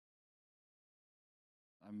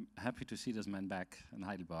I'm happy to see this man back in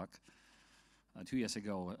Heidelberg. 2 years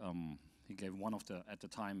ago, he gave one of the, at the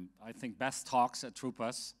time, I think, best talks at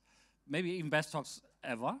Troopers, maybe even best talks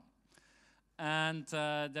ever. And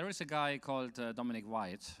there is a guy called Dominic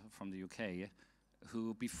White from the UK,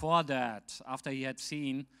 who before that, after he had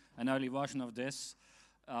seen an early version of this,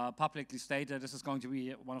 publicly stated this is going to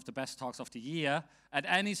be one of the best talks of the year at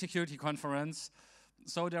any security conference.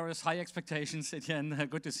 So there is high expectations. Etienne,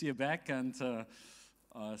 good to see you back, and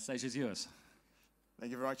stage is yours.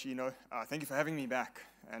 Thank you very much, Eno. Thank you for having me back,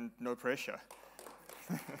 and no pressure.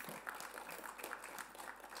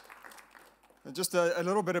 Just a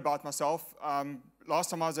little bit about myself. Last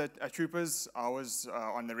time I was at Troopers, I was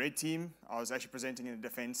on the red team. I was actually presenting in a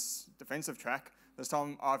defensive track. This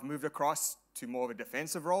time I've moved across to more of a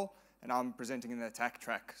defensive role, and I'm presenting in the attack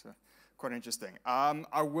track. So quite interesting.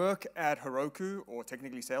 I work at Heroku, or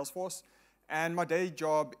technically Salesforce, and my day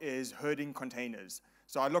job is herding containers.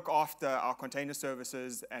 So I look after our container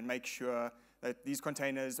services and make sure that these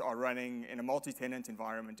containers are running in a multi-tenant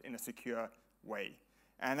environment in a secure way.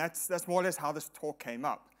 And that's more or less how this talk came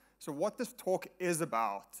up. So what this talk is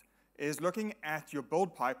about is looking at your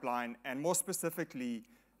build pipeline, and more specifically,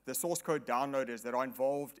 the source code downloaders that are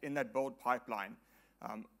involved in that build pipeline.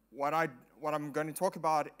 What I'm going to talk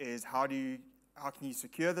about is how can you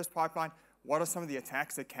secure this pipeline? What are some of the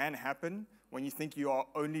attacks that can happen when you think you are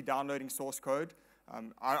only downloading source code?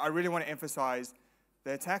 I really want to emphasize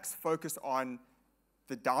the attacks focus on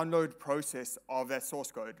the download process of that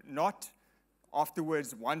source code, not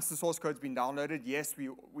afterwards once the source code's been downloaded. Yes,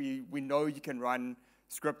 we know you can run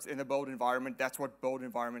scripts in the build environment. That's what build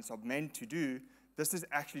environments are meant to do. This is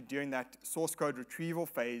actually during that source code retrieval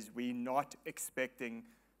phase where you're not expecting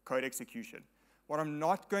code execution. What I'm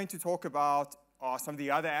not going to talk about are some of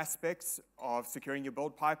the other aspects of securing your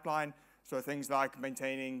build pipeline. So things like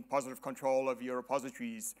maintaining positive control of your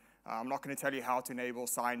repositories. I'm not going to tell you how to enable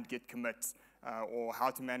signed Git commits or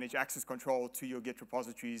how to manage access control to your Git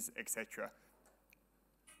repositories, etc.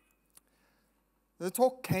 The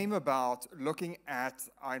talk came about looking at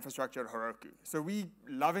our infrastructure at Heroku. So we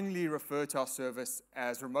lovingly refer to our service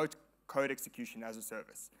as remote code execution as a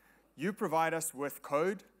service. You provide us with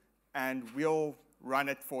code, and we'll run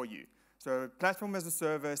it for you. So platform as a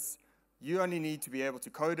service, you only need to be able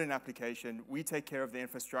to code an application. We take care of the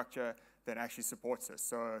infrastructure that actually supports us.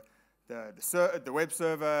 So the web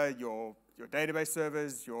server, your database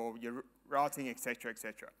servers, your routing, et cetera, et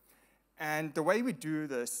cetera. And the way we do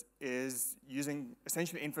this is using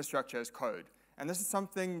essentially infrastructure as code. And this is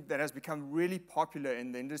something that has become really popular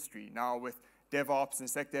in the industry now with DevOps and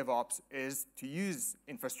SecDevOps, is to use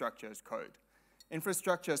infrastructure as code.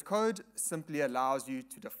 Infrastructure as code simply allows you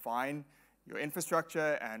to define your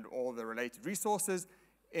infrastructure and all the related resources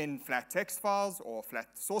in flat text files or flat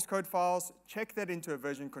source code files, check that into a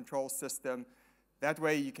version control system. That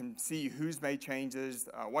way you can see who's made changes,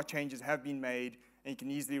 what changes have been made, and you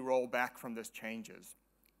can easily roll back from those changes.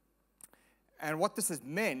 And what this has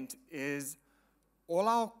meant is all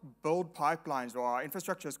our build pipelines or our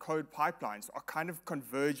infrastructure as code pipelines are kind of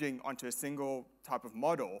converging onto a single type of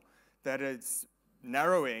model that is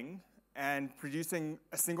narrowing and producing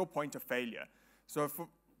a single point of failure. So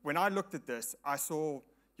when I looked at this, I saw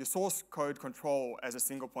your source code control as a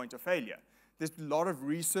single point of failure. There's a lot of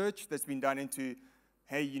research that's been done into,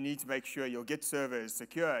 hey, you need to make sure your Git server is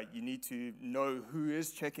secure. You need to know who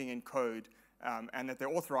is checking in code and that they're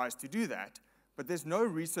authorized to do that. But there's no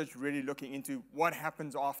research really looking into what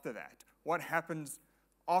happens after that. What happens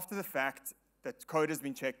after the fact that code has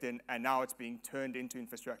been checked in and now it's being turned into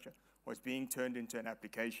infrastructure or it's being turned into an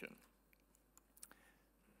application.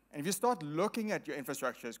 And if you start looking at your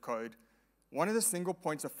infrastructure as code, one of the single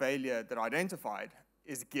points of failure that I identified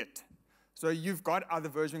is Git. So you've got other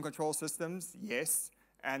version control systems, yes,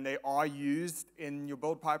 and they are used in your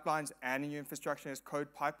build pipelines and in your infrastructure as code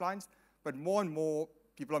pipelines, but more and more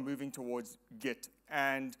people are moving towards Git.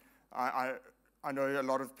 And I know a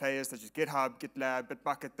lot of players such as GitHub, GitLab,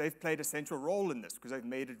 Bitbucket, they've played a central role in this because they've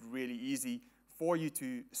made it really easy for you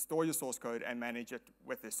to store your source code and manage it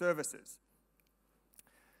with their services.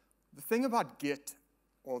 The thing about Git,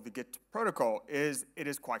 or the Git protocol, is it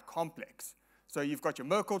is quite complex. So you've got your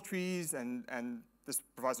Merkle trees, and this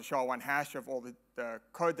provides a SHA-1 hash of all the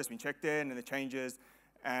code that's been checked in and the changes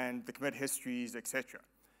and the commit histories, etc.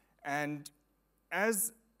 And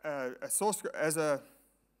as a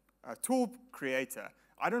tool creator,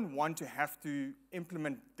 I don't want to have to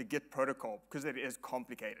implement the Git protocol because it is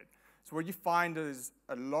complicated. So what you find is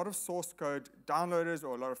a lot of source code downloaders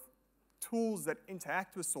or a lot of tools that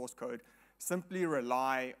interact with source code simply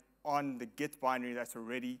rely on the Git binary that's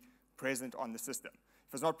already present on the system.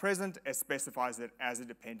 If it's not present, it specifies it as a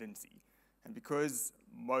dependency. And because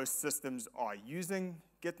most systems are using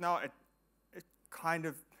Git now, it kind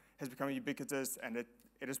of has become ubiquitous, and it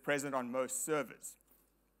is present on most servers.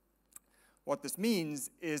 What this means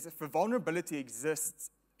is if a vulnerability exists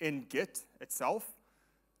in Git itself,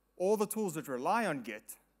 all the tools that rely on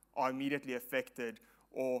Git are immediately affected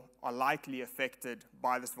or are likely affected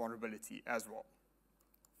by this vulnerability as well.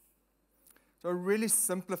 So a really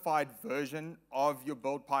simplified version of your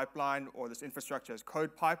build pipeline or this infrastructure as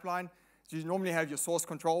code pipeline. So you normally have your source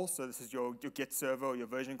control. So this is your Git server or your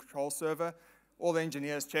version control server. All the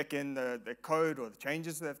engineers check in the code or the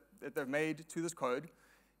changes that they've made to this code.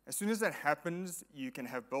 As soon as that happens, you can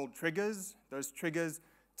have build triggers. Those triggers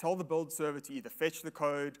tell the build server to either fetch the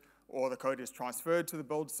code or the code is transferred to the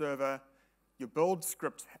build server. Your build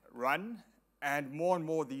scripts run, and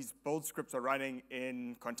more these build scripts are running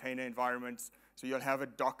in container environments. So you'll have a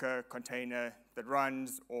Docker container that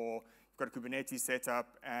runs, or you've got a Kubernetes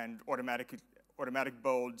setup and automatic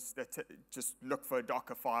builds that just look for a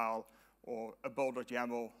Docker file or a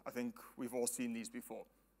build.yaml. I think we've all seen these before.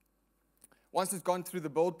 Once it's gone through the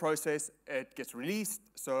build process, it gets released.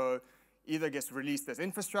 So either gets released as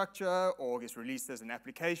infrastructure or gets released as an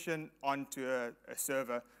application onto a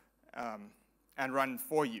server and run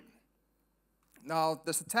for you. Now,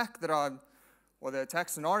 this attack the attack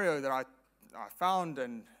scenario that I found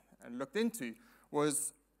and looked into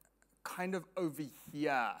was kind of over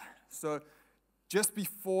here. So just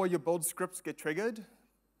before your build scripts get triggered,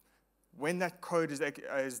 when that code is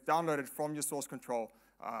downloaded from your source control,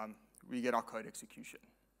 we get our code execution.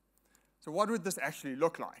 So what would this actually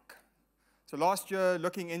look like? So last year,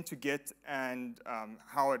 looking into Git and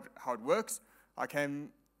how it works, I came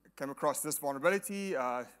across this vulnerability,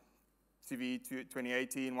 CV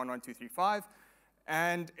 2018-11235,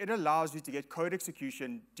 and it allows you to get code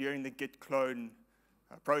execution during the git clone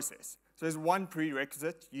process. So there's one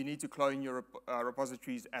prerequisite. You need to clone your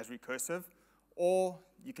repositories as recursive, or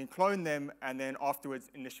you can clone them and then afterwards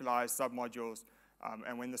initialize submodules,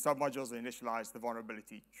 and when the submodules are initialized, the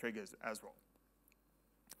vulnerability triggers as well.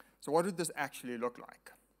 So what would this actually look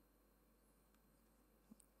like?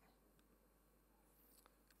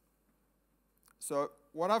 So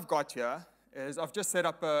what I've got here is I've just set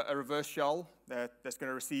up a reverse shell that's going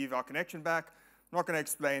to receive our connection back. I'm not going to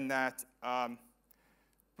explain that.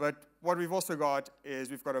 But what we've also got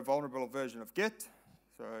is we've got a vulnerable version of Git.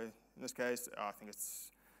 So in this case, I think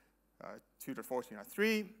it's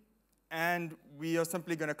 2.14.3. And we are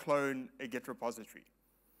simply going to clone a Git repository.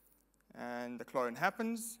 And the clone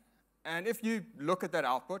happens. And if you look at that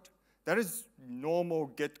output, that is normal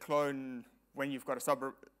Git clone when you've got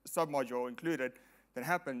a submodule included that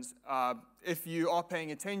happens. If you are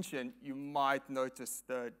paying attention, you might notice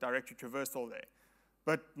the directory traversal there.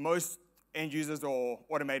 But most end users or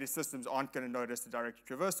automated systems aren't going to notice the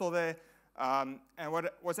directory traversal there. And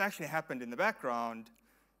what's actually happened in the background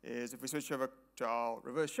is if we switch over to our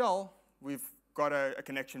reverse shell, we've got a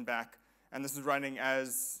connection back. And this is running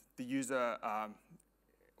as the user,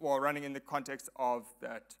 running in the context of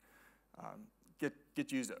that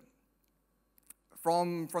Git user.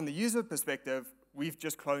 From the user perspective, we've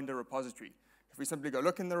just cloned a repository. If we simply go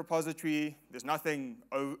look in the repository, there's nothing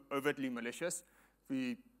overtly malicious. If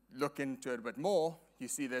we look into it a bit more, you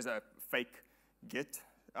see there's a fake Git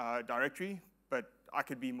directory, but I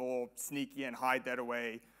could be more sneaky and hide that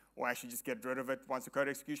away, or actually just get rid of it once the code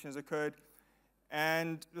execution has occurred.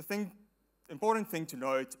 And the important thing to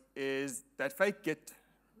note is that fake Git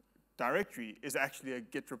directory is actually a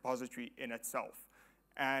Git repository in itself.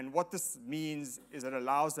 And what this means is it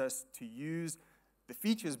allows us to use the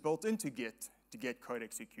features built into Git to get code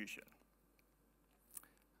execution.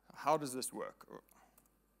 How does this work?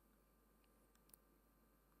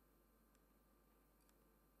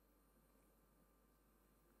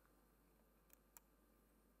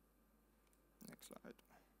 Next slide.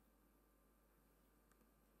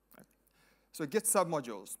 So Git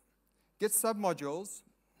submodules. Git submodules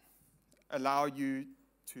allow you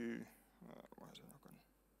to, why is it not going?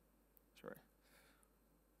 Sorry.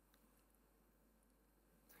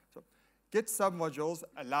 So Git submodules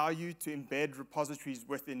allow you to embed repositories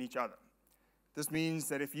within each other. This means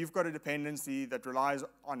that if you've got a dependency that relies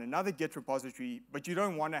on another Git repository, but you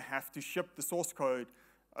don't want to have to ship the source code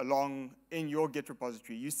along in your Git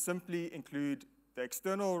repository, you simply include the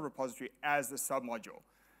external repository as a submodule.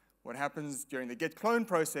 What happens during the Git clone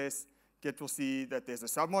process, Git will see that there's a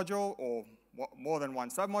submodule or more than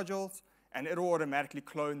one submodules, and it'll automatically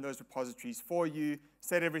clone those repositories for you,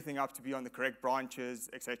 set everything up to be on the correct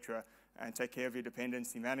branches, etc., and take care of your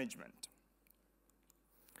dependency management.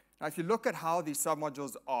 Now, if you look at how these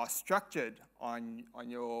submodules are structured on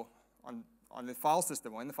the file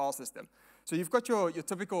system or in the file system, so you've got your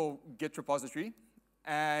typical Git repository,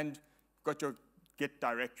 and you've got your Git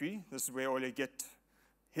directory. This is where all your Git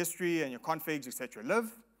history and your configs, etc.,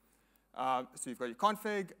 live. So you've got your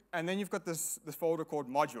config, and then you've got this folder called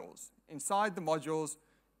modules. Inside the modules,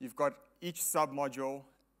 you've got each submodule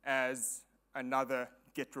as another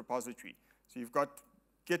Git repository. So you've got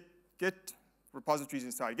Git repositories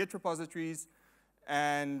inside Git repositories,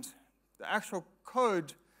 and the actual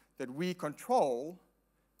code that we control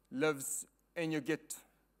lives in your Git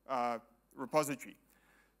repository.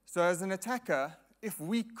 So as an attacker, if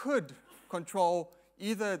we could control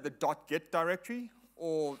either the .git directory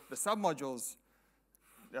or the submodules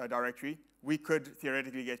directory, we could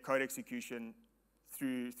theoretically get code execution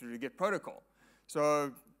through the Git protocol.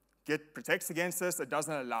 So Git protects against this. It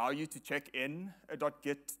doesn't allow you to check in a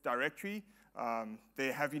 .git directory.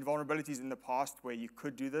 There have been vulnerabilities in the past where you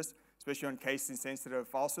could do this, especially on case-insensitive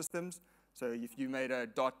file systems. So if you made a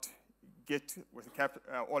 .git with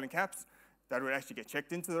all in caps, that would actually get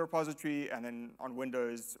checked into the repository, and then on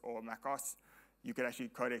Windows or Mac OS, you could actually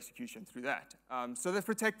code execution through that. So they're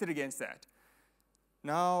protected against that.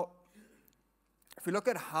 Now, if we look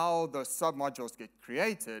at how those submodules get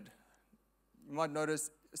created, you might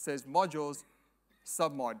notice it says modules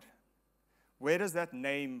submod. Where does that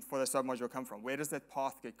name for the submodule come from? Where does that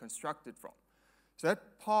path get constructed from? So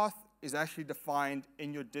that path is actually defined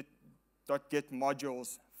in your .git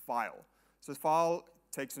modules file. So the file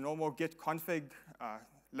takes a normal git config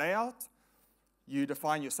layout. You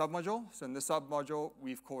define your submodule. So in the submodule,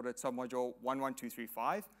 we've called it submodule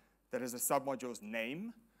 11235. That is a submodule's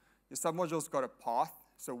name. Your submodule's got a path.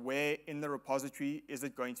 So where in the repository is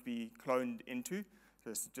it going to be cloned into? So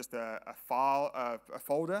it's just a file, a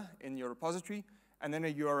folder in your repository, and then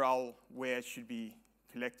a URL where it should be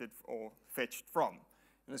collected or fetched from.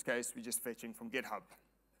 In this case, we're just fetching from GitHub.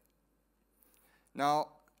 Now,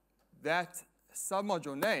 that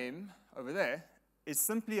submodule name over there is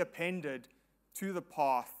simply appended to the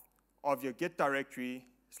path of your Git directory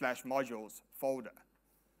 /modules folder.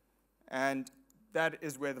 And that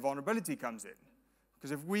is where the vulnerability comes in. Because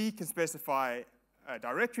if we can specify a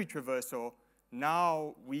directory traversal,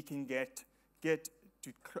 now we can get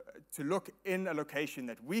to look in a location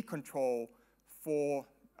that we control for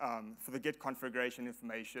the Git configuration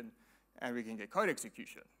information, and we can get code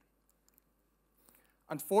execution.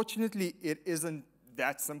 Unfortunately, it isn't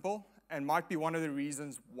that simple, and might be one of the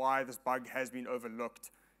reasons why this bug has been overlooked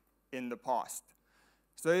in the past.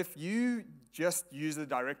 So if you just use a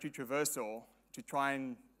directory traversal to try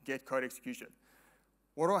and get code execution,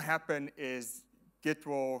 what will happen is Git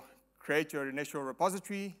will create your initial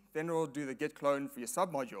repository, then it will do the Git clone for your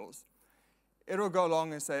submodules. It will go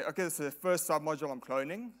along and say, okay, this is the first submodule I'm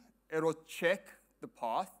cloning. It will check the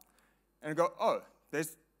path and go, oh,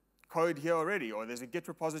 there's code here already, or there's a Git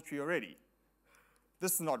repository already.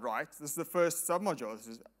 This is not right. This is the first submodule. This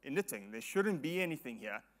is initting. There shouldn't be anything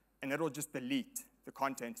here, and it'll just delete the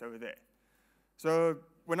content over there. So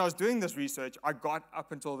when I was doing this research, I got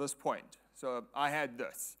up until this point. So I had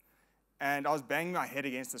this. And I was banging my head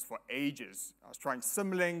against this for ages. I was trying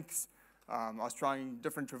symlinks. I was trying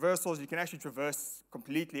different traversals. You can actually traverse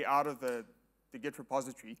completely out of the Git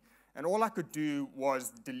repository. And all I could do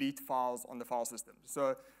was delete files on the file system.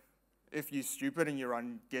 So if you're stupid and you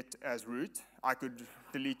run git as root, I could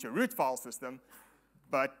delete your root file system.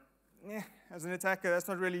 But as an attacker, that's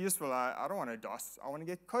not really useful. I don't want to DOS. I want to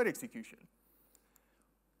get code execution.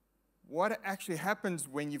 What actually happens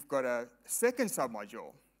when you've got a second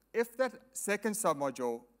submodule? If that second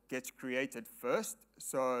submodule gets created first,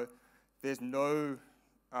 so there's no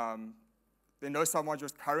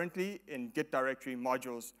submodules currently in Git directory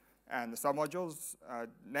modules and the submodule's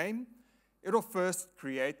name, it'll first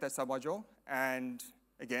create that submodule. And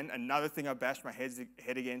again, another thing I bashed my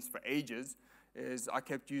head against for ages is I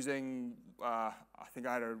kept using, I think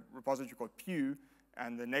I had a repository called Pew,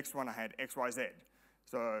 and the next one I had XYZ.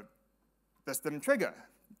 So this didn't trigger.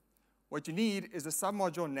 What you need is a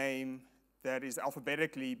submodule name that is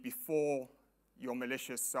alphabetically before your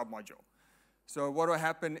malicious submodule. So what will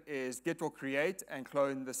happen is Git will create and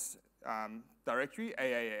clone this directory,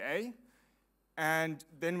 AAAA, and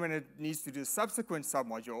then when it needs to do the subsequent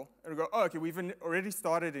submodule, it'll go, oh, okay, we've already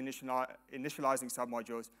started initializing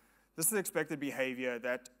submodules. This is expected behavior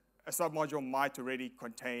that a submodule might already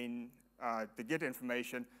contain the Git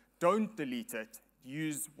information. Don't delete it.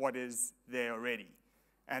 Use what is there already.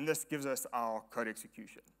 And this gives us our code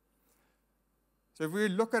execution. So if we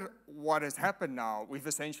look at what has happened now, we've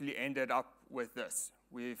essentially ended up with this.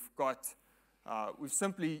 We've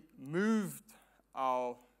simply moved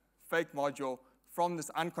our fake module from this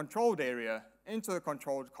uncontrolled area into the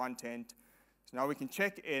controlled content. So now we can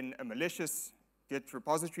check in a malicious Git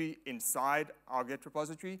repository inside our Git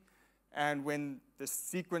repository. And when the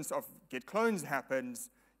sequence of Git clones happens,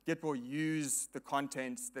 Git will use the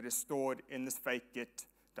contents that is stored in this fake Git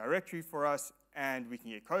directory for us, and we can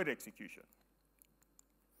get code execution.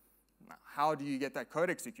 Now, how do you get that code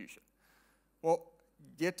execution? Well,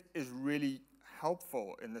 Git is really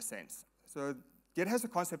helpful in this sense. So Git has a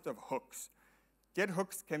concept of hooks. Git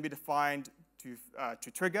hooks can be defined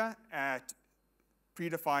to trigger at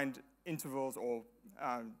predefined intervals or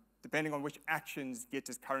depending on which actions Git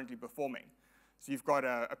is currently performing. So you've got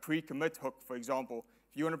a pre-commit hook, for example.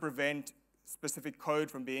 If you want to prevent specific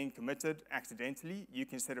code from being committed accidentally, you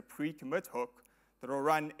can set a pre-commit hook that will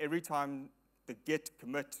run every time the git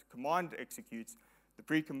commit command executes. The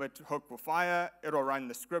pre-commit hook will fire, it'll run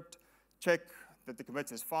the script, check that the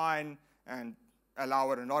commit is fine, and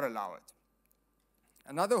allow it or not allow it.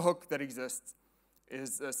 Another hook that exists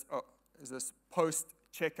is this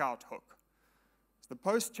post-checkout hook. So the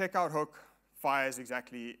post-checkout hook fires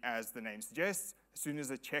exactly as the name suggests, as soon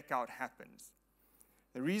as a checkout happens.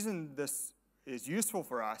 The reason this is useful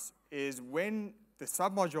for us is when the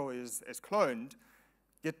submodule is cloned,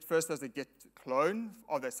 Git first does a git clone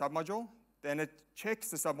of the submodule, then it checks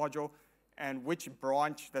the submodule and which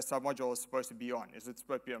branch the submodule is supposed to be on. Is it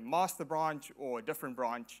supposed to be a master branch or a different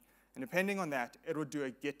branch? And depending on that, it will do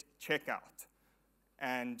a git checkout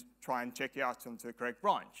and try and check it out onto the correct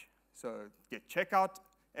branch. So git checkout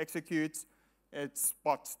executes, it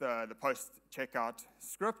spots the post-checkout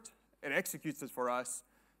script, it executes it for us,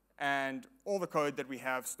 and all the code that we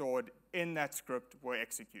have stored in that script will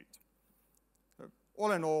execute. So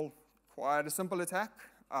all in all, quite a simple attack,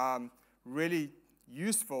 really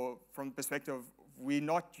useful from the perspective of we're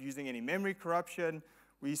not using any memory corruption,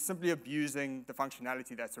 we're simply abusing the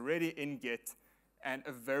functionality that's already in Git and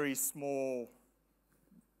a very small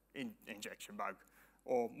injection bug,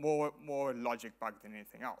 or more logic bug than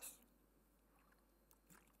anything else.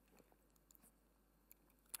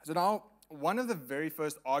 So now, one of the very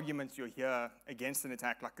first arguments you'll hear against an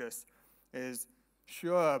attack like this is,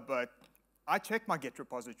 sure, but I check my Git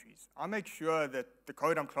repositories. I make sure that the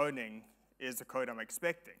code I'm cloning is the code I'm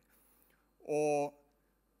expecting. Or,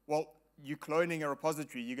 well, you're cloning a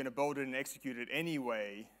repository, you're going to build it and execute it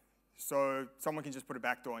anyway, so someone can just put a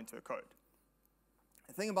backdoor into the code.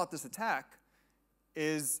 The thing about this attack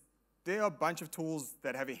is there are a bunch of tools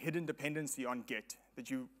that have a hidden dependency on Git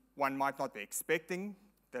that one might not be expecting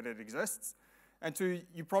that it exists, and two,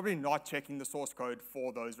 you're probably not checking the source code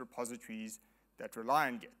for those repositories that rely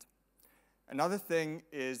on Git. Another thing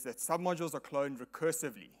is that submodules are cloned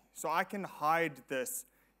recursively. So I can hide this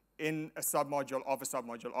in a submodule of a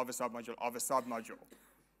submodule of a submodule of a submodule.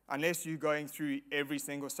 Unless you're going through every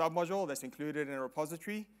single submodule that's included in a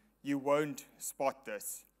repository, you won't spot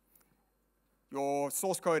this. Your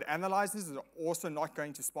source code analyzers are also not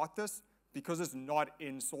going to spot this because it's not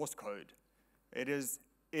in source code. It is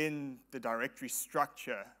in the directory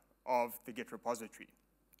structure of the Git repository.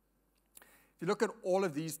 If you look at all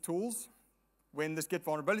of these tools, when this Git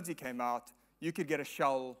vulnerability came out, you could get a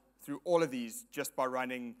shell through all of these just by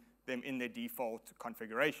running them in their default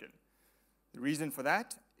configuration. The reason for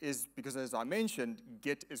that is because, as I mentioned,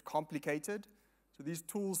 Git is complicated. So these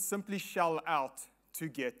tools simply shell out to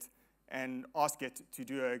Git and ask it to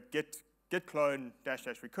do a git clone --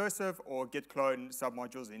 recursive or git clone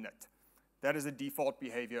submodules init. That is a default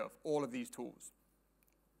behavior of all of these tools.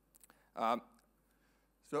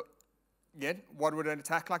 So again, what would an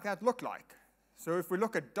attack like that look like? So if we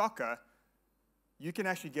look at Docker, you can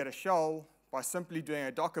actually get a shell by simply doing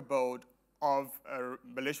a Docker build of a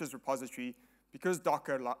malicious repository. Because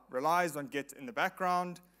Docker relies on Git in the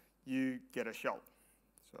background, you get a shell.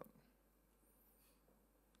 So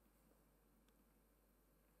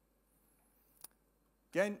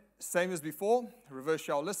again, same as before, reverse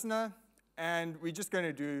shell listener. And we're just going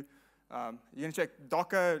to do, you're going to check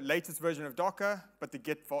Docker, latest version of Docker, but the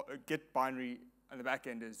Git binary on the back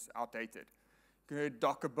end is outdated. Go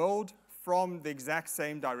Docker build from the exact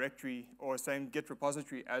same directory or same Git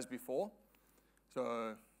repository as before.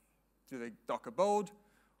 So do the Docker build.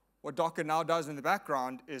 What Docker now does in the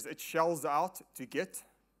background is it shells out to Git,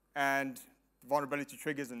 and the vulnerability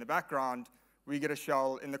triggers in the background. We get a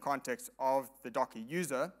shell in the context of the Docker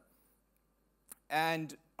user,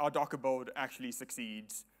 and our Docker build actually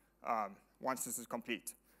succeeds once this is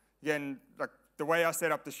complete. Again, like the way I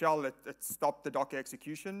set up the shell, it stopped the Docker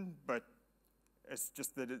execution, but it's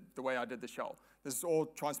just the way I did the shell. This is all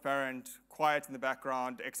transparent, quiet in the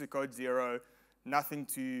background, exit code 0, nothing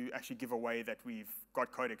to actually give away that we've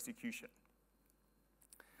got code execution.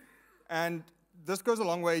 And this goes a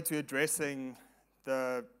long way to addressing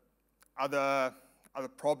the other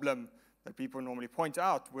problem that people normally point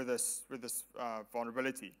out with this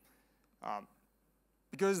vulnerability.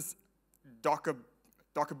 Because Docker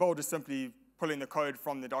build is simply pulling the code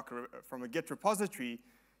from a Git repository,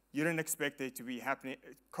 you don't expect there to be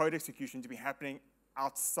code execution to be happening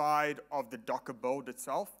outside of the Docker build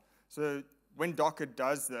itself. So when Docker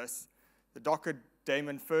does this, the Docker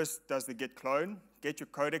daemon first does the git clone, get your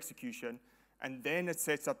code execution, and then it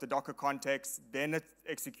sets up the Docker context, then it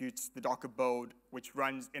executes the Docker build, which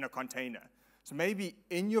runs in a container. So maybe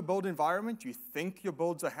in your build environment, you think your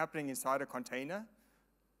builds are happening inside a container,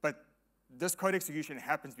 but this code execution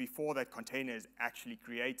happens before that container is actually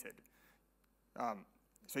created.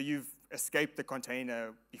 So you've escaped the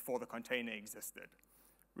container before the container existed.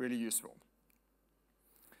 Really useful.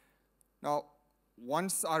 Now,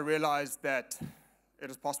 once I realized that it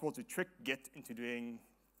is possible to trick Git into doing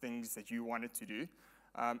things that you want it to do,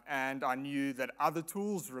 and I knew that other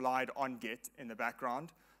tools relied on Git in the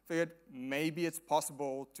background, figured maybe it's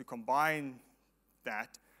possible to combine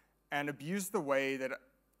that and abuse the way that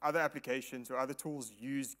other applications or other tools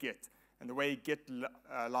use Git and the way Git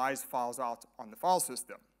lies files out on the file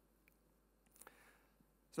system.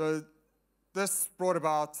 So this brought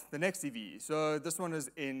about the next EVE. So this one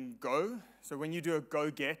is in Go. So when you do a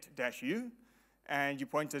go get -u and you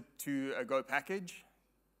point it to a Go package,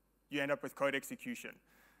 you end up with code execution.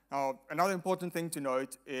 Now, another important thing to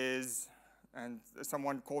note is, and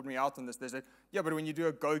someone called me out on this, they said, yeah, but when you do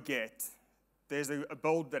a go get, there's a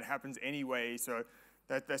build that happens anyway, so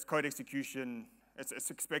that's code execution,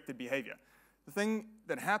 it's expected behavior. The thing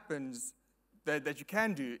that happens that you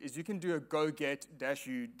can do is you can do a go get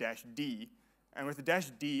 -u -d, and with the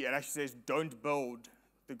 -d, it actually says don't build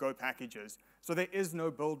the Go packages. So there is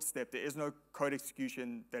no build step, there is no code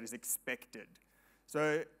execution that is expected.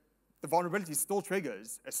 So the vulnerability still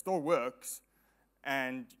triggers, it still works,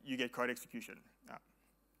 and you get code execution.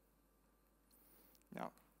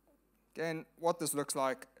 Now, again, what this looks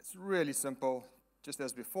like, it's really simple, just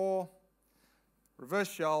as before.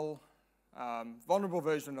 Reverse shell, vulnerable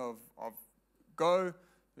version of Go,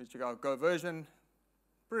 which you got Go version,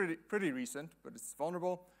 pretty recent, but it's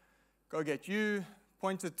vulnerable. Go get you,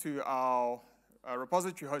 pointed to our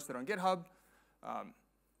repository hosted on GitHub,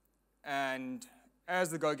 and as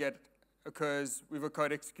the go get occurs, we have a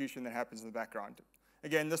code execution that happens in the background.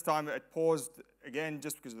 Again, this time it paused again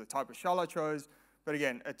just because of the type of shell I chose, but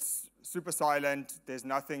again, it's super silent, there's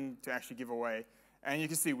nothing to actually give away. And you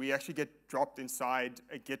can see we actually get dropped inside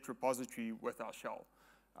a Git repository with our shell.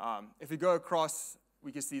 If we go across,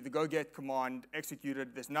 we can see the go get command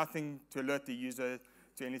executed. There's nothing to alert the user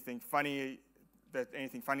to anything funny, that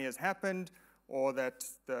anything funny has happened, or that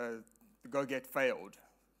the go get failed.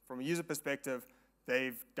 From a user perspective,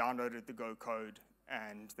 they've downloaded the Go code,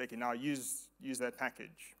 and they can now use that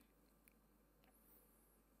package.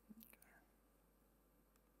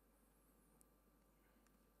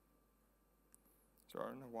 So I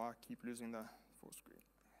don't know why I keep losing the full screen.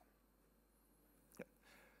 Yeah.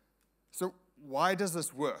 So why does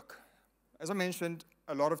this work? As I mentioned,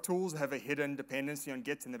 a lot of tools have a hidden dependency on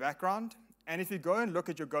Git in the background. And if you go and look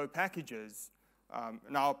at your Go packages,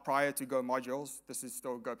 now prior to Go modules, this is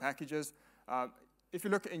still Go packages. If you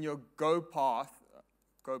look in your Go path,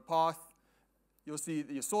 you'll see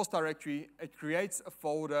your source directory. It creates a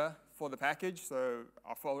folder for the package. So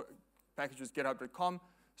our package is github.com,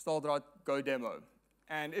 style.go demo.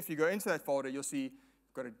 And if you go into that folder, you'll see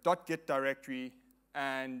you've got a .git directory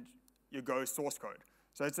and your Go source code.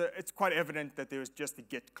 So it's quite evident that there was just a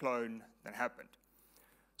Git clone that happened.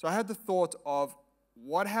 So I had the thought of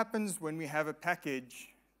what happens when we have a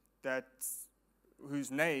package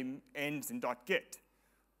whose name ends in .git?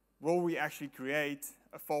 Will we actually create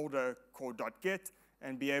a folder called .git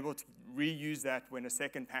and be able to reuse that when a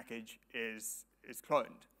second package is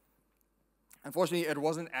cloned? Unfortunately, it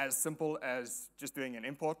wasn't as simple as just doing an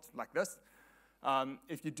import like this.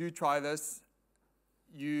 If you do try this,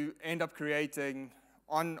 you end up creating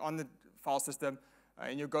on the file system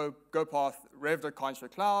in your Go path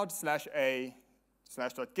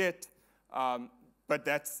rev.const/a/.git, but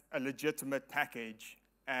that's a legitimate package,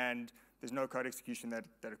 and there's no code execution that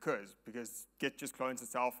occurs because Git just clones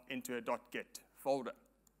itself into a .git folder.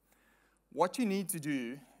 What you need to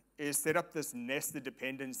do is set up this nested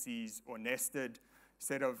dependencies or nested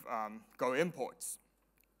set of Go imports.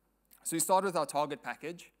 So you start with our target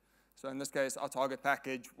package. So in this case, our target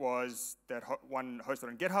package was that one hosted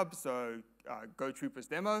on GitHub, so Go Troopers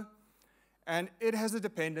demo. And it has a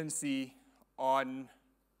dependency on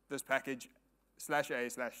this package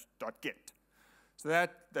 /a/.git. So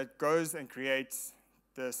that goes and creates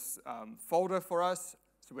this folder for us,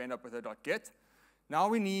 so we end up with a .git. Now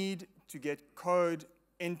we need to get code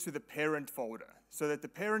into the parent folder, so that the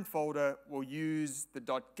parent folder will use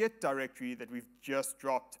the .git directory that we've just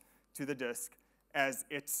dropped to the disk as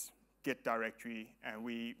its Git directory, and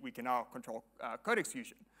we can now control code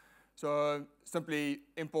execution. So simply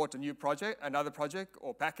import a new project, another project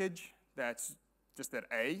or package that's just that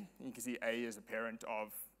A. You can see A is a parent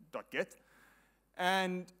of .git.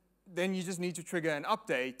 And then you just need to trigger an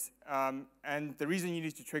update. And the reason you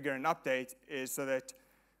need to trigger an update is so that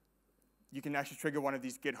you can actually trigger one of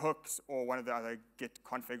these Git hooks or one of the other Git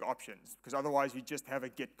config options. Because otherwise, you just have a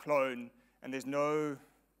Git clone, and there's no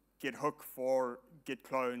Git hook for Git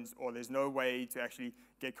clones, or there's no way to actually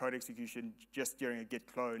get code execution just during a Git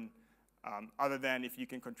clone, other than if you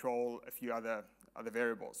can control a few other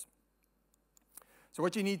variables. So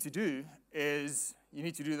what you need to do is you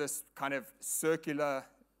need to do this kind of circular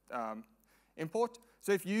import.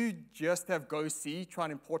 So if you just have go-c try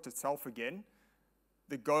and import itself again,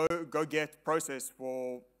 the go-get process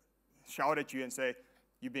will shout at you and say,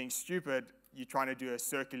 you're being stupid, you're trying to do a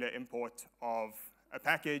circular import of a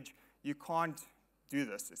package. You can't do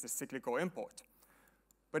this. It's a cyclical import.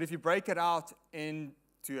 But if you break it out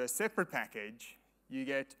into a separate package, you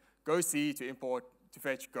get go-c to import to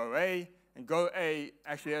fetch go-a, and go-a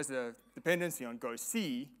actually has a dependency on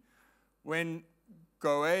go-c. When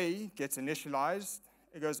go-a gets initialized,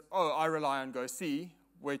 it goes, oh, I rely on go-c,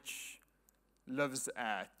 which lives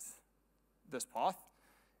at this path.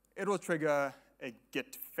 It will trigger a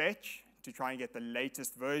git fetch to try and get the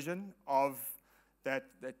latest version of that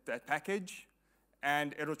package,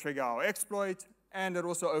 and it'll trigger our exploit, and it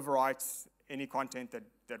also overwrites any content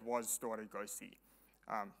that was stored at go-c.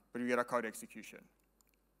 But we get our code execution.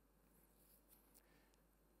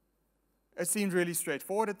 It seemed really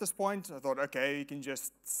straightforward at this point. I thought, okay, you can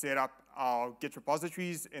just set up our Git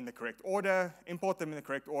repositories in the correct order, import them in the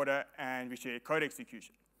correct order, and we should get code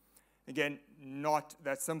execution. Again, not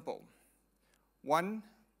that simple. One,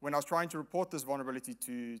 when I was trying to report this vulnerability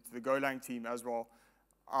to the Golang team as well,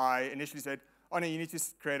 I initially said, oh no, you need to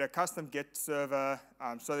create a custom Git server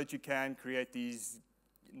so that you can create these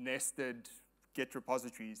nested Git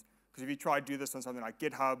repositories. Because if you try to do this on something like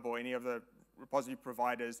GitHub or any of the repository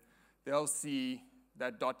providers, they'll see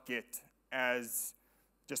that .git as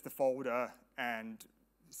just a folder and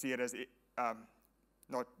see it as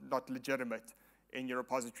not legitimate in your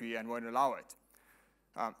repository and won't allow it.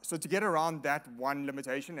 So to get around that one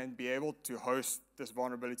limitation and be able to host this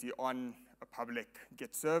vulnerability on a public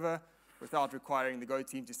Git server without requiring the Go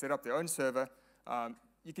team to set up their own server,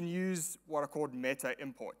 you can use what are called meta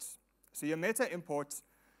imports. So your meta imports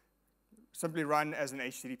simply run as an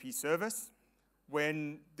HTTP service.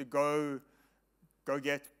 When the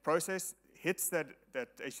go-get process hits that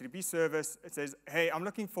HTTP service, it says, hey, I'm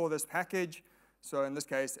looking for this package. So in this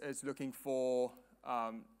case, it's looking for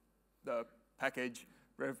the package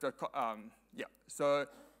rev.com. So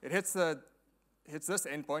it hits this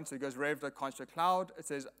endpoint, so it goes rev.const cloud. It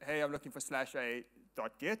says, hey, I'm looking for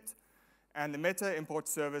 /a.get. And the meta import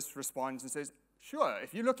service responds and says, sure,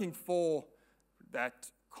 if you're looking for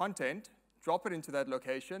that content, drop it into that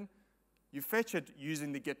location. You fetch it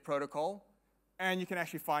using the Git protocol, and you can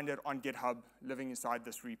actually find it on GitHub living inside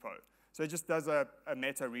this repo. So it just does a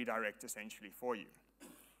meta redirect, essentially, for you.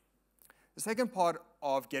 The second part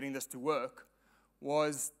of getting this to work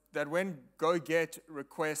was that when go-get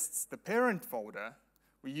requests the parent folder,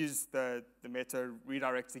 we use the meta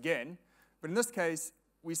redirects again. But in this case,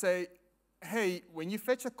 we say, hey, when you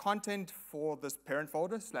fetch the content for this parent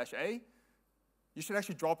folder, /a, you should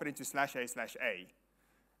actually drop it into /a/a.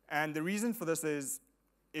 And the reason for this is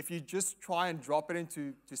if you just try and drop it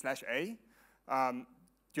into /a,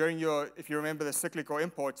 if you remember the cyclical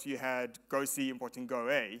imports, you had go-c importing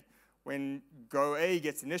go-a. When go-a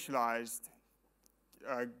gets initialized,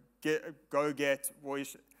 go-get will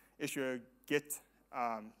issue a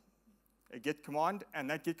git command, and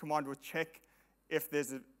that git command will check if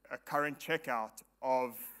there's a current checkout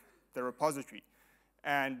of the repository.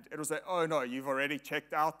 And it'll say, oh no, you've already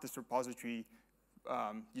checked out this repository.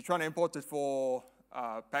 You're trying to import it for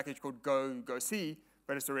a package called go-c,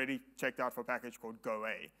 but it's already checked out for a package called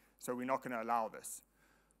go-a. So we're not going to allow this.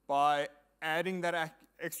 By adding that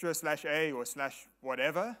extra /a or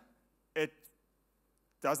 /whatever, it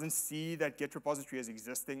doesn't see that Git repository as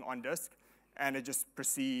existing on disk, and it just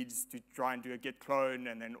proceeds to try and do a Git clone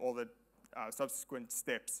and then all the subsequent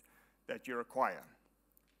steps that you require.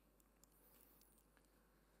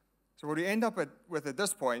 So what we end up with at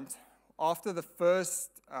this point, after the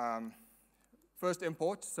first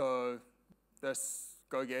import, so this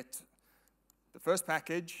go-get, the first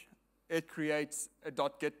package, it creates a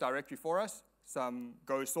 .git directory for us, some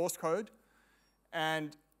Go source code.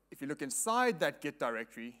 And if you look inside that Git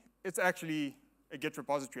directory, it's actually a Git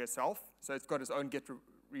repository itself. So it's got its own Git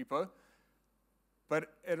repo.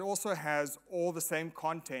 But it also has all the same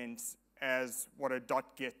contents as what a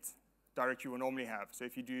 .git directory will normally have. So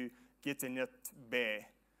if you do git init bear,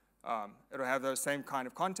 it'll have those same kind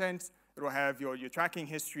of contents. It'll have your tracking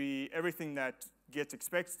history, everything that Git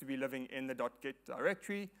expects to be living in the .git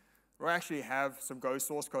directory. We'll actually have some Go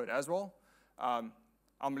source code as well.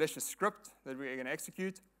 Our malicious script that we're going to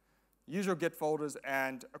execute, usual Git folders,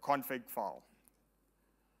 and a config file.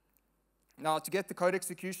 Now, to get the code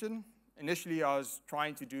execution, initially I was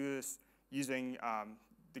trying to do this using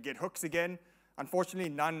the Git hooks again. Unfortunately,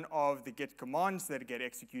 none of the Git commands that get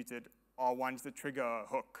executed are ones that trigger a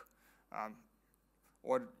hook.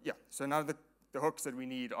 So none of the hooks that we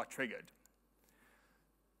need are triggered.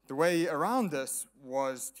 The way around this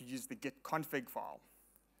was to use the git config file.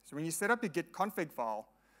 So when you set up your git config file,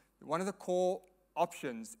 one of the core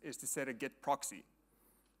options is to set a git proxy.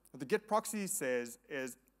 What the git proxy says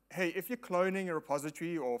is, hey, if you're cloning a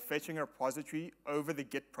repository or fetching a repository over the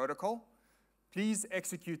Git protocol, please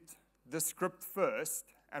execute this script first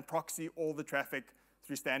and proxy all the traffic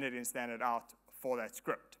through standard in, standard out for that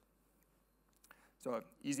script. So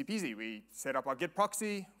easy peasy, we set up our Git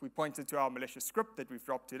proxy, we pointed to our malicious script that we've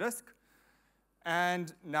dropped to disk,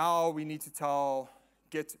 and now we need to tell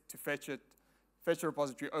Git to fetch a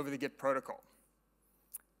repository over the Git protocol.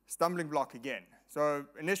 Stumbling block again. So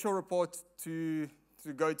initial report to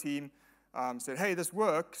the Go team said, hey, this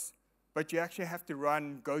works, but you actually have to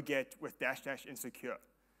run go get with -- insecure.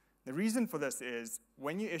 The reason for this is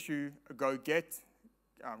when you issue a go get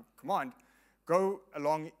command, go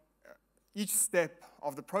along each step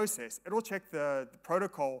of the process, it will check the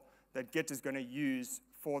protocol that Git is going to use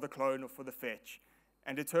for the clone or for the fetch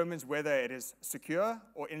and determines whether it is secure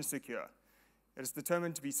or insecure. It is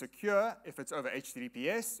determined to be secure if it's over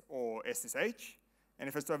HTTPS or SSH, and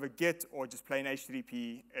if it's over Git or just plain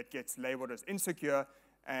HTTP, it gets labeled as insecure,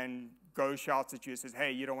 and Go shouts at you and says,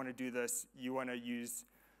 hey, you don't want to do this, you want to use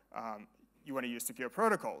secure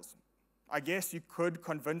protocols. I guess you could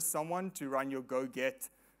convince someone to run your go get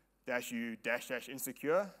 -u --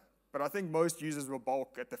 insecure, but I think most users will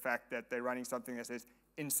balk at the fact that they're running something that says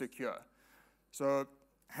insecure. So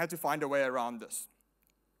I had to find a way around this.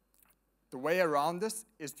 The way around this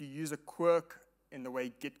is to use a quirk in the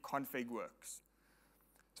way git config works.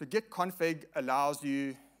 So git config allows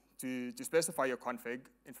you to specify your config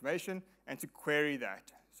information and to query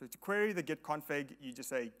that. So to query the git config, you just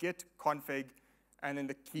say git config and then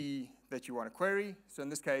the key that you want to query. So in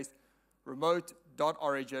this case,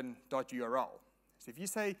 remote.origin.url. So if you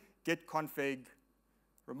say git config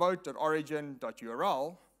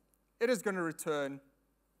remote.origin.url, it is going to return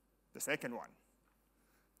the second one.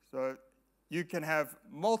 So you can have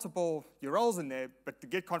multiple URLs in there, but the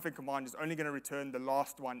git config command is only going to return the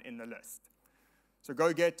last one in the list. So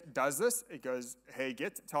go get does this. It goes, hey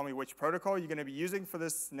Git, tell me which protocol you're going to be using for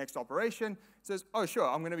this next operation. It says, oh sure,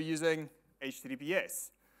 I'm going to be using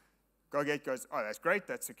HTTPS. Go get goes, oh that's great,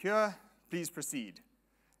 that's secure, please proceed.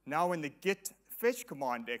 Now when the git fetch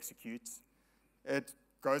command executes, it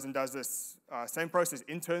goes and does this same process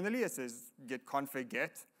internally. It says git config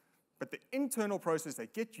get, but the internal process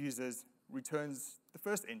that Git uses returns the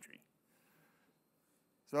first entry.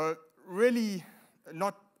 So really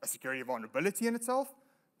not a security vulnerability in itself,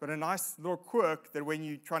 but a nice little quirk that when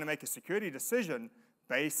you're trying to make a security decision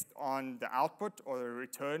based on the output or the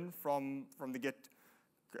return from the Git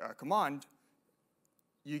command,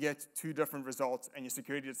 you get two different results and your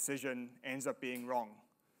security decision ends up being wrong.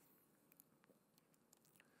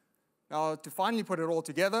 Now, to finally put it all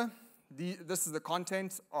together, this is the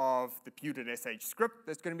contents of the pute.sh script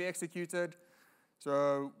that's going to be executed.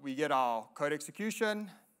 So we get our code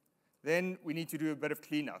execution. Then we need to do a bit of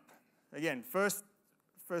cleanup. Again, first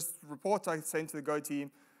report I sent to the Go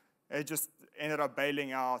team, it just ended up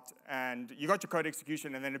bailing out. And you got your code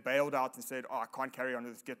execution, and then it bailed out and said, oh, I can't carry on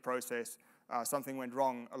with this Git process. Something went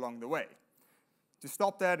wrong along the way. To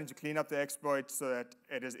stop that and to clean up the exploit so that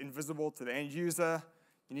it is invisible to the end user,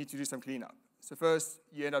 you need to do some cleanup. So first,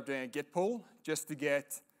 you end up doing a git pull just to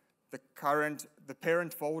get the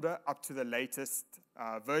parent folder up to the latest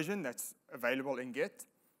version that's available in Git.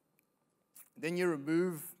 Then you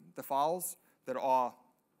remove the files that are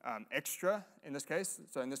extra in this case.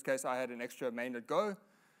 So in this case, I had an extra main.go.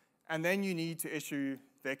 And then you need to issue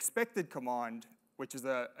the expected command, which is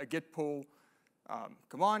a git pull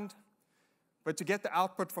command. But to get the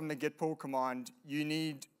output from the git pull command, you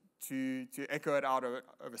need to echo it out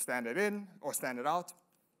of a standard in or standard out.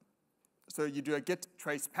 So you do a git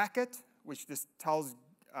trace packet, which just tells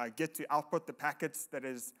Git to output the packets that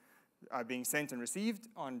is being sent and received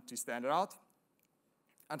onto standard out.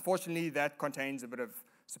 Unfortunately, that contains a bit of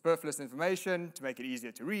superfluous information to make it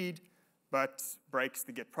easier to read, but breaks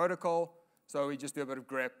the Git protocol. So we just do a bit of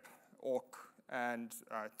grep, awk, and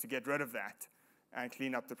to get rid of that and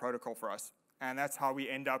clean up the protocol for us. And that's how we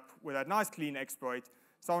end up with that nice clean exploit.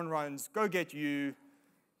 Someone runs go get you,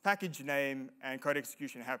 package name, and code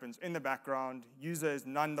execution happens in the background. User is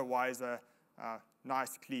none the wiser.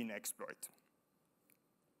 Nice clean exploit.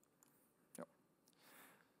 Yep.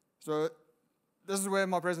 So this is where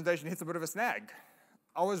my presentation hits a bit of a snag.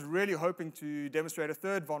 I was really hoping to demonstrate a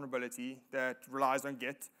third vulnerability that relies on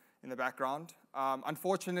Git in the background.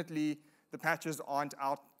 Unfortunately, the patches aren't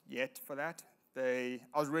out yet for that. I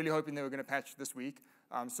was really hoping they were going to patch this week.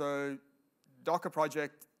 So Docker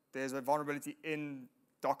project, there's a vulnerability in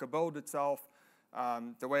Docker build itself.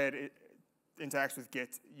 The way it interacts with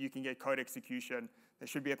Git, you can get code execution. There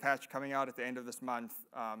should be a patch coming out at the end of this month.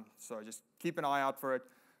 So just keep an eye out for it.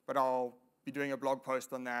 But I'll be doing a blog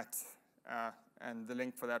post on that, and the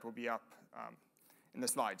link for that will be up in the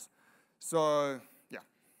slides. So yeah,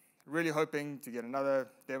 really hoping to get another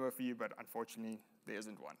demo for you, but unfortunately, there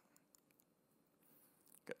isn't one.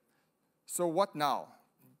 Okay. So what now?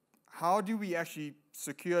 How do we actually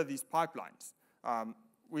secure these pipelines?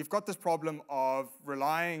 We've got this problem of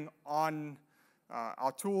relying on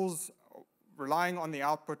our tools, relying on the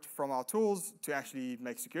output from our tools to actually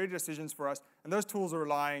make security decisions for us, and those tools are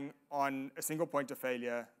relying on a single point of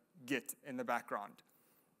failure, Git, in the background.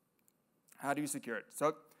 How do you secure it?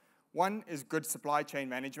 So one is good supply chain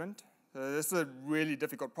management. So this is a really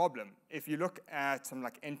difficult problem. If you look at something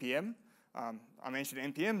like NPM, I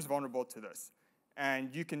mentioned NPM is vulnerable to this,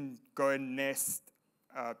 and you can go and nest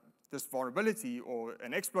this vulnerability or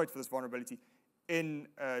an exploit for this vulnerability in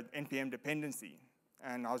NPM dependency.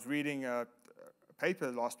 And I was reading a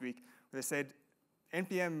paper last week where they said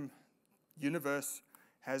NPM universe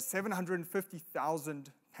has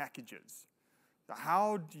 750,000 packages. So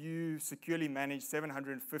how do you securely manage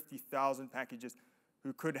 750,000 packages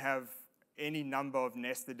who could have any number of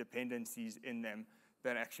nested dependencies in them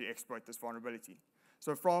that actually exploit this vulnerability?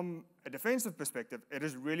 So from a defensive perspective, it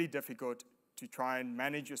is really difficult to try and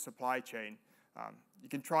manage your supply chain. You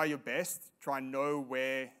can try your best, try and know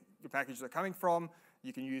where your packages are coming from.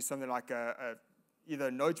 You can use something like either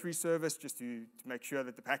a notary service just to make sure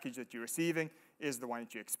that the package that you're receiving is the one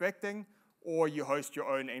that you're expecting, or you host your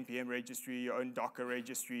own NPM registry, your own Docker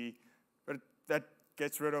registry. But that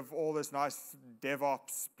gets rid of all this nice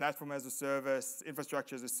DevOps, platform as a service,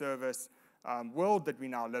 infrastructure as a service world that we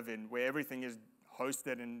now live in, where everything is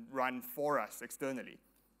hosted and run for us externally.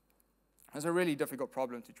 It's a really difficult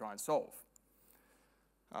problem to try and solve.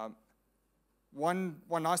 One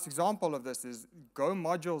nice example of this is Go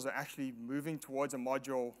modules are actually moving towards a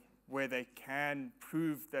module where they can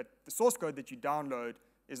prove that the source code that you download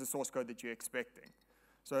is the source code that you're expecting.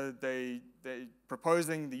 So they're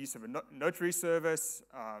proposing the use of a notary service.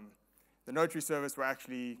 The notary service will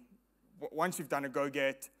actually, once you've done a go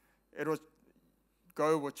get,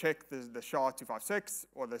 Go will check the SHA-256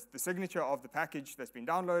 or the signature of the package that's been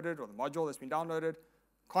downloaded or the module that's been downloaded,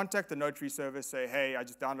 contact the notary service, say, hey, I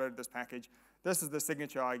just downloaded this package. This is the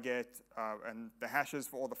signature I get and the hashes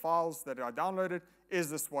for all the files that I downloaded. Is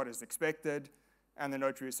this what is expected? And the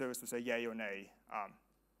notary service will say yay or nay.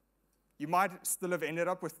 You might still have ended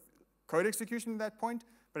up with code execution at that point,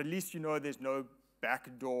 but at least you know there's no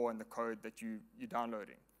backdoor in the code that you're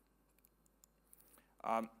downloading.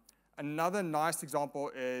 Another nice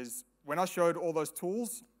example is when I showed all those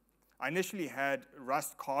tools, I initially had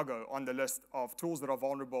Rust Cargo on the list of tools that are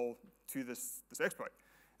vulnerable to this exploit.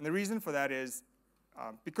 And the reason for that is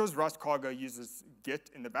because Rust Cargo uses Git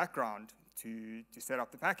in the background to set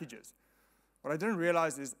up the packages. What I didn't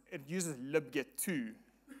realize is it uses libgit2,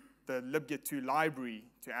 the libgit2 library,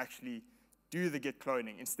 to actually do the Git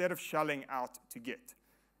cloning instead of shelling out to Git.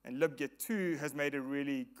 And libgit2 has made a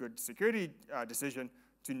really good security decision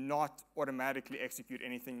to not automatically execute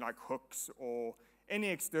anything like hooks or any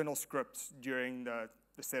external scripts during the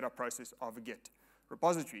setup process of a Git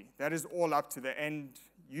repository. That is all up to the end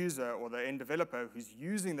user or the end developer who's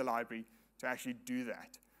using the library to actually do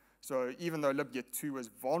that. So even though libgit2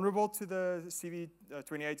 was vulnerable to the CV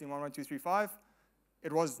 2018-11235,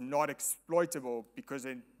 it was not exploitable because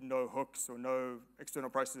there are no hooks or no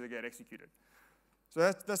external processes that get executed.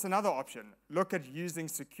 So that's another option. Look at using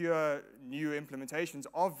secure new implementations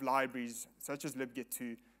of libraries such as libgit2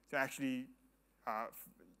 to actually,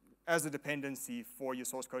 as a dependency for your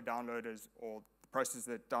source code downloaders or the processes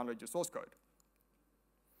that download your source code.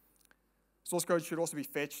 Source code should also be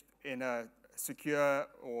fetched in a secure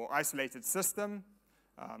or isolated system.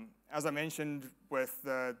 As I mentioned with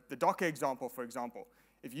the Docker example, for example,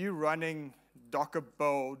 if you're running Docker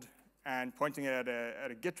build and pointing it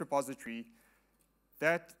at a Git repository,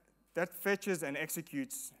 that fetches and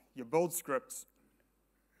executes your build scripts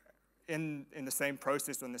in the same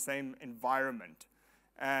process or in the same environment.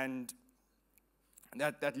 And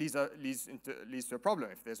that leads to a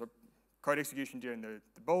problem. If there's a code execution during the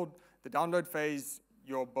download phase,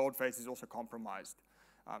 your build phase is also compromised.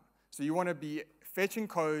 So you want to be fetching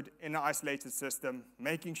code in an isolated system,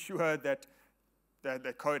 making sure that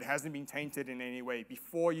the code hasn't been tainted in any way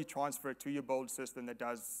before you transfer it to your build system that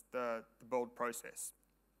does the build process.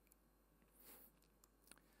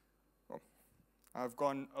 Well, I've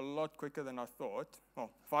gone a lot quicker than I thought. Well,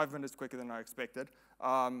 5 minutes quicker than I expected.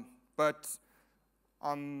 But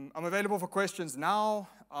I'm available for questions now.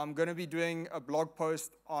 I'm going to be doing a blog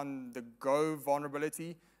post on the Go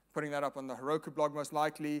vulnerability, putting that up on the Heroku blog most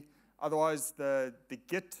likely. Otherwise, the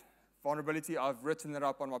Git vulnerability, I've written it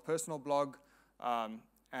up on my personal blog.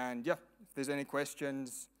 And yeah, if there's any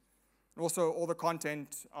questions. And also, all the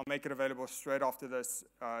content, I'll make it available straight after this.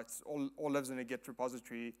 It's all lives in a Git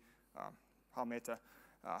repository, how meta.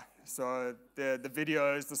 So the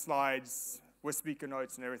videos, the slides, with speaker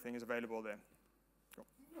notes and everything is available there. Cool.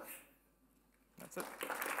 That's it.